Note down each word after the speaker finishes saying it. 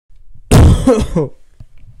Yo,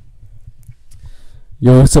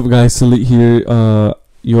 what's up, guys? Salit here.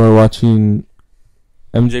 You are watching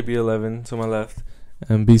MJB11 to my left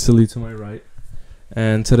and B Salit to my right.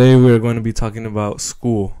 And today we are going to be talking about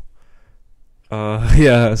school.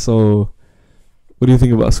 So what do you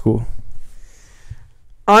think about school?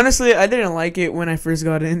 Honestly, I didn't like it when I first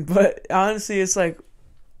got in, but honestly, it's like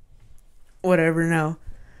whatever now.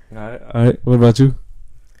 Alright. What about you?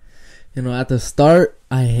 You know, at the start,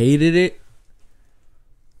 I hated it.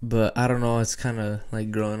 But I don't know, it's kind of like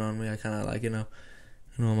growing on me. I kind of like it now.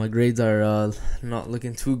 You know, my grades are not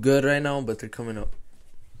looking too good right now, but they're coming up.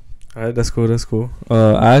 Alright, that's cool.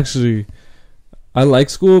 I like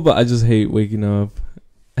school, but I just hate waking up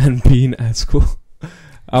and being at school.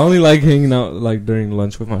 I only like hanging out like during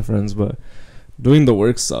lunch with my friends, but doing the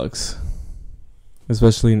work sucks,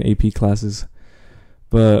 especially in AP classes.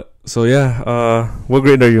 But so yeah, what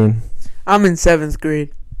grade are you in? I'm in 7th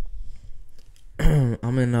grade.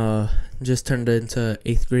 I'm in just turned into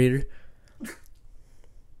 8th grader.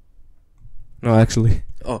 No, actually.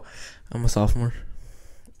 Oh, I'm a sophomore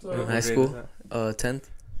So in high school. 10th.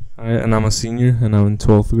 Alright, and I'm a senior, and I'm in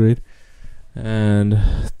 12th grade. And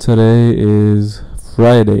today is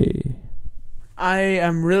Friday. I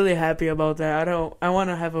am really happy about that. I want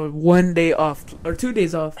to have a 1 day off or 2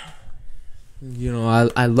 days off. You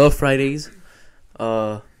know, I love Fridays.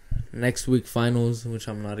 Next week finals, which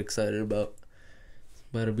I'm not excited about.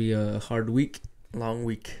 About to be a hard week, long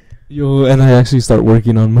week. Yo, and I actually start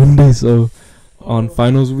working on Monday, so on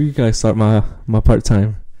finals week I start my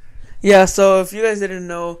part-time. Yeah, so if you guys didn't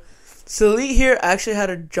know, Salit here actually had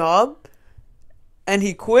a job, and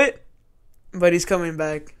he quit, but he's coming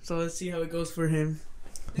back. So let's see how it goes for him.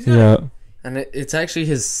 Yeah. And it's actually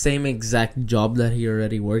his same exact job that he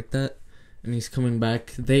already worked at. And he's coming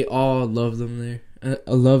back. They all loved him there.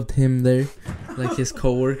 Loved him there, like his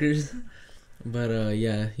coworkers. But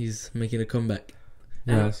yeah, he's making a comeback.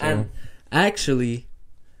 Yeah. And actually,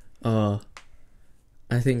 I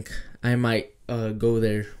think I might go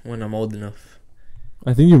there when I'm old enough.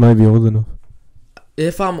 I think you might be old enough.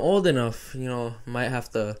 If I'm old enough, you know, might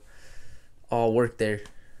have to all work there.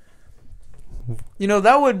 You know,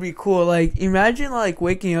 that would be cool. Like, imagine, like,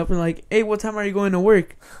 waking up and, like, hey, what time are you going to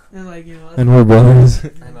work? And, like, you know. And we're brothers.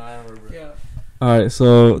 I know. Yeah. Alright,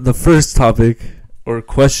 so the first topic or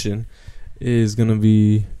question is gonna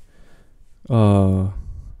be what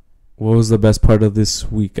was the best part of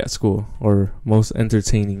this week at school, or most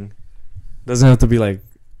entertaining? Doesn't have to be like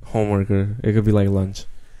homework, or it could be like lunch.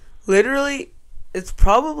 Literally, it's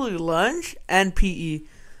probably lunch and PE.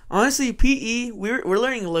 Honestly, PE, we're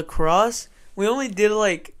learning lacrosse. We only did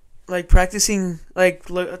like practicing like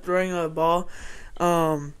throwing a ball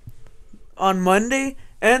on Monday,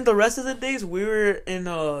 and the rest of the days we were in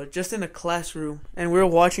just in a classroom, and we were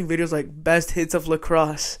watching videos like best hits of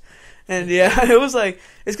lacrosse. And yeah, it was like,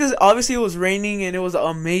 it's because obviously it was raining and it was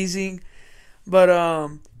amazing, but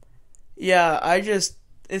yeah,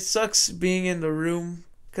 it sucks being in the room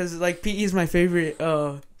because like PE is my favorite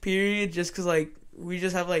period, just because like we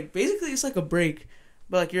just have like basically it's like a break,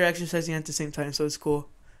 but like you're exercising at the same time, so it's cool.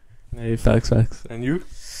 Hey, facts. And you?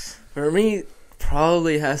 For me,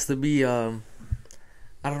 probably has to be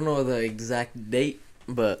I don't know the exact date,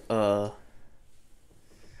 but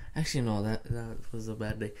actually no, that was a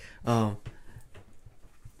bad day.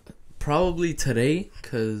 Probably today,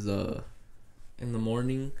 cause in the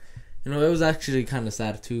morning, you know, it was actually kind of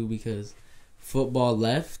sad too because football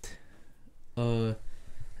left,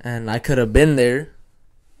 and I could have been there,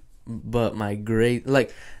 but my grade,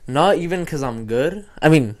 like, not even cause I'm good. I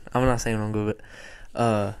mean, I'm not saying I'm good,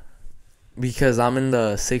 but because I'm in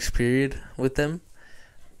the 6th period with them.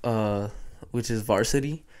 Which is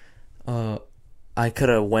varsity. I could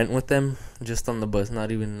have went with them just on the bus,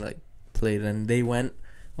 not even like played, and they went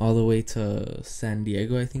all the way to San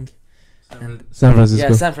Diego, I think. San Francisco.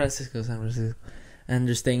 Yeah, San Francisco, and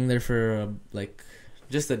they're staying there for like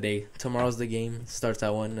just a day. Tomorrow's the game, starts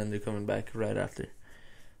at 1, and they're coming back right after.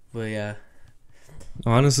 But yeah,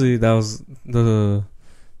 Honestly, that was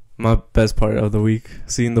my best part of the week,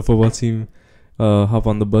 seeing the football team hop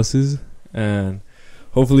on the buses, and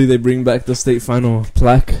hopefully they bring back the state final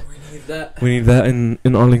plaque. We need that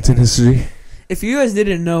in Arlington history. If you guys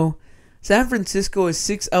didn't know, San Francisco is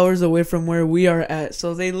 6 hours away from where we are at,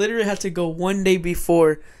 so they literally had to go 1 day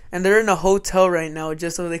before, and they're in a hotel right now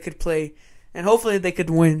just so they could play, and hopefully they could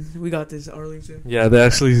win. We got this, Arlington. Yeah, they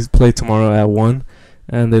actually play tomorrow at 1,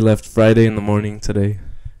 and they left Friday in the morning today.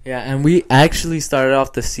 yeah, and we actually started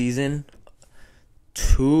off the season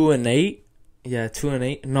 2-8. Yeah,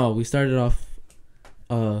 2-8. No, we started off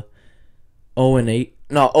 0-8.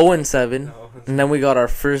 No, 0-7. And then we got our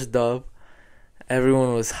first dub.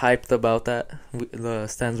 Everyone was hyped about that. The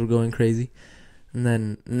stands were going crazy. And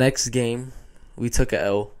then next game, we took a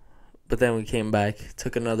L. But then we came back,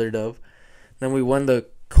 took another dub. Then we won the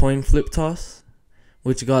coin flip toss,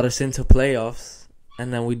 which got us into playoffs.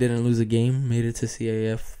 And then we didn't lose a game, made it to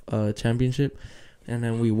CAF championship. And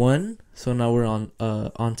then we won. So now we're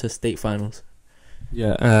on to state finals.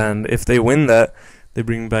 Yeah, and if they win that, they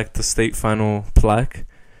bring back the state final plaque.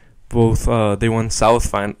 Both they won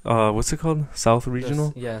South what's it called? South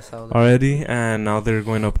Regional South already, and now they're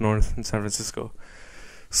going up north in San Francisco.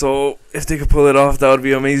 So if they could pull it off, that would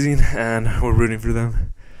be amazing, and we're rooting for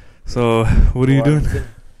them. So what are you doing?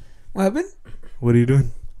 What happened? What are you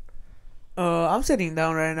doing? I'm sitting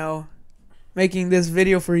down right now, making this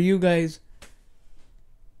video for you guys.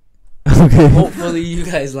 Okay. Hopefully you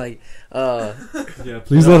guys like. Yeah,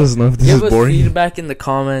 please let us know if this is Give us boring. feedback in the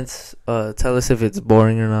comments. Tell us if it's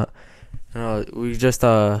boring or not. We just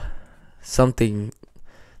something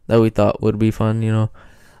that we thought would be fun.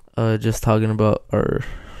 Just talking about our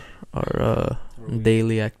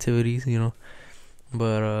daily activities.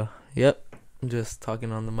 But yep, just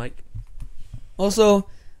talking on the mic. Also,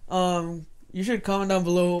 you should comment down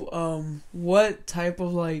below what type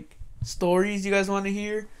of like stories you guys want to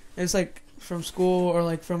hear. It's like from school or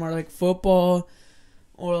like from our like football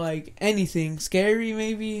or like anything scary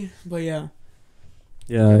maybe. But yeah.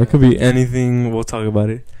 Yeah, it could be anything. We'll talk about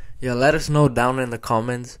it. Yeah, let us know down in the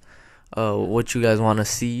comments what you guys want to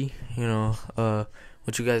see.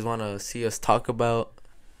 What you guys want to see us talk about.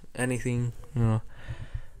 Anything.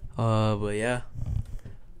 But yeah.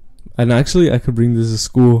 And actually, I could bring this to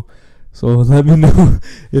school. So let me know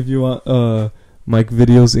if you want mic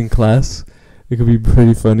videos in class. It could be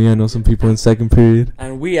pretty funny. I know some people in second period.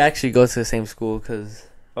 And we actually go to the same school because.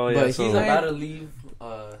 Oh But he's about to leave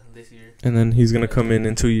this year. And then he's gonna come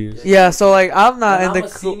in 2 years. Yeah, so like I'm not When in I'm the a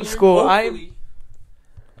senior, school. hopefully,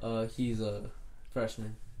 he's a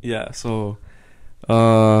freshman. Yeah. So,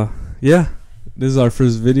 yeah, this is our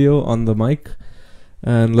first video on the mic,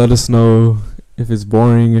 and let us know if it's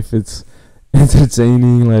boring, if it's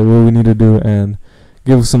entertaining, like what we need to do, and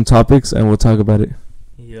give us some topics, and we'll talk about it.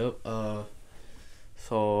 Yep.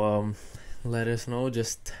 So let us know.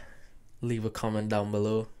 Just leave a comment down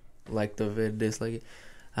below. Like the vid, dislike it.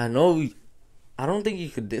 I don't think you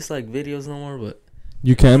could dislike videos no more, but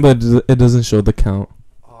You can, but it doesn't show the count.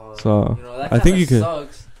 So that I think you could.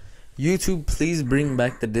 sucks. YouTube, please bring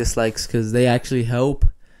back the dislikes because they actually help.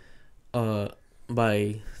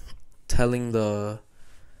 By telling the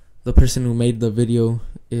person who made the video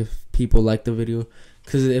if people like the video,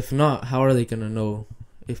 because if not, how are they gonna know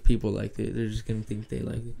if people liked it? They're just gonna think they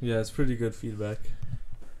like it. Yeah, it's pretty good feedback.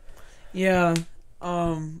 Yeah.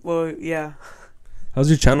 Well, yeah. How's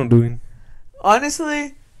your channel doing?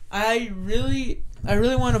 Honestly, I really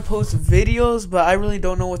want to post videos, but I really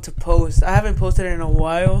don't know what to post. I haven't posted in a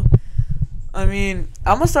while. I mean,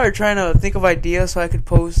 I'm gonna start trying to think of ideas so I could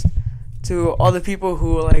post to all the people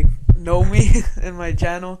who like know me in my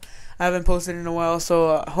channel. I haven't posted in a while,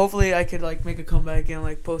 so hopefully I could like make a comeback and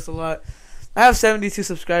like post a lot. I have 72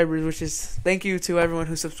 subscribers, which is thank you to everyone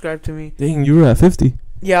who subscribed to me. Dang, you were at 50.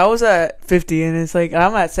 Yeah, I was at 50, and it's like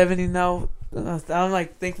I'm at 70 now. I'm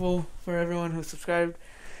like thankful for everyone who subscribed,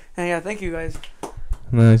 and yeah, thank you guys.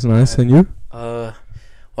 Nice. And you? Well,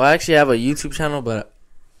 I actually have a YouTube channel, but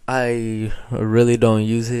I really don't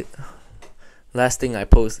use it. Last thing I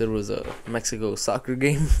posted was a Mexico soccer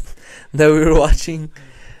game that we were watching,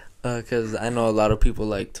 because I know a lot of people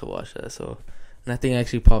like to watch that. So nothing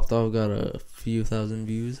actually popped off. Got a few thousand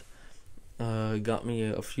views. Got me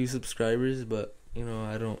a few subscribers, but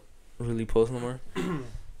I don't really post no more.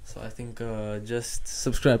 So I think just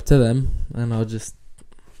subscribe to them, and I'll just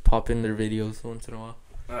pop in their videos once in a while.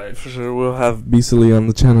 Alright, for sure. We'll have Beasley on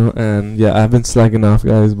the channel, and yeah, I've been slacking off,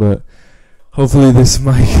 guys, but hopefully this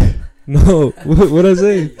mic. No, what I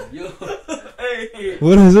say? Yo,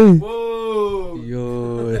 What I say? Whoa.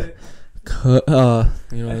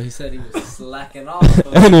 yo, he said he was slacking off.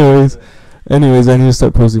 Anyways, I need to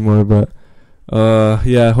start posting more, but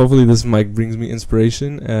yeah, hopefully this mic brings me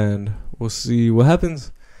inspiration, and we'll see what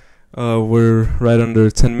happens. We're right under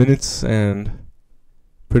 10 minutes, and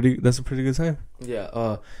that's a pretty good time.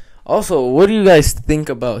 Yeah. Also, what do you guys think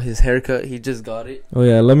about his haircut? He just got it. Oh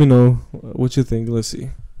yeah, let me know what you think. Let's see.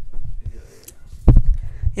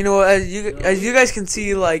 As you guys can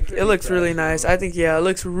see, like it looks really nice. I think it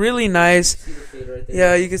looks really nice. See the fade right there?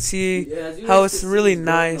 Yeah, you can see how it's really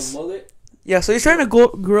nice. Mullet. Yeah, so he's trying to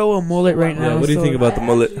grow a mullet right Yeah, now. what do you think about the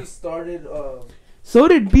mullet? Actually started, So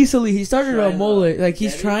did Beasley. He started a trying, mullet. Like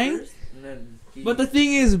he's Daddy trying. first, and then But the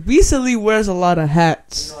thing is, Beasley wears a lot of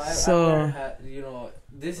hats. I wear So a hat,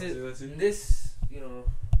 this is this you know.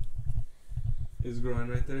 It's growing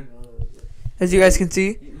right there. As you guys can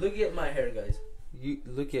see. Look at my hair, guys. You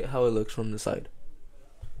look at how it looks from the side.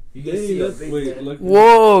 You can Dang, see that's- wait, look.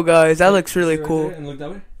 Whoa, guys, that looks really right cool. there and look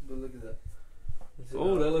that way. But look at that.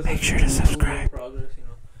 Oh, that looks. Make sure to subscribe. Progress, you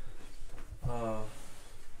know.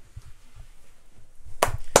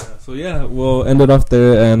 So yeah, we'll end it off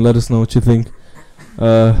there and let us know what you think.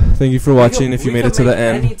 Thank you for watching. If you made it to the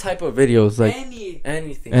end, Any type of videos, like Any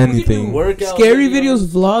anything. anything, Workout scary videos,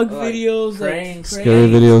 vlog like videos, pranks, like scary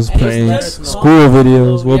videos, Just let pranks, us know. school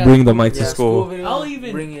videos. We'll Yeah, bring the mic to Yeah, school.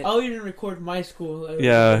 videos, bring it. I'll even record my school.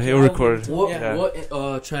 Yeah, he'll record. What,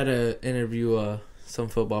 Yeah. try to interview some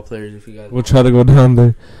football players if you guys. We'll try to go down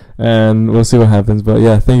there and we'll see what happens. But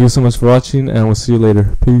yeah, thank you so much for watching and we'll see you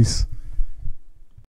later. Peace.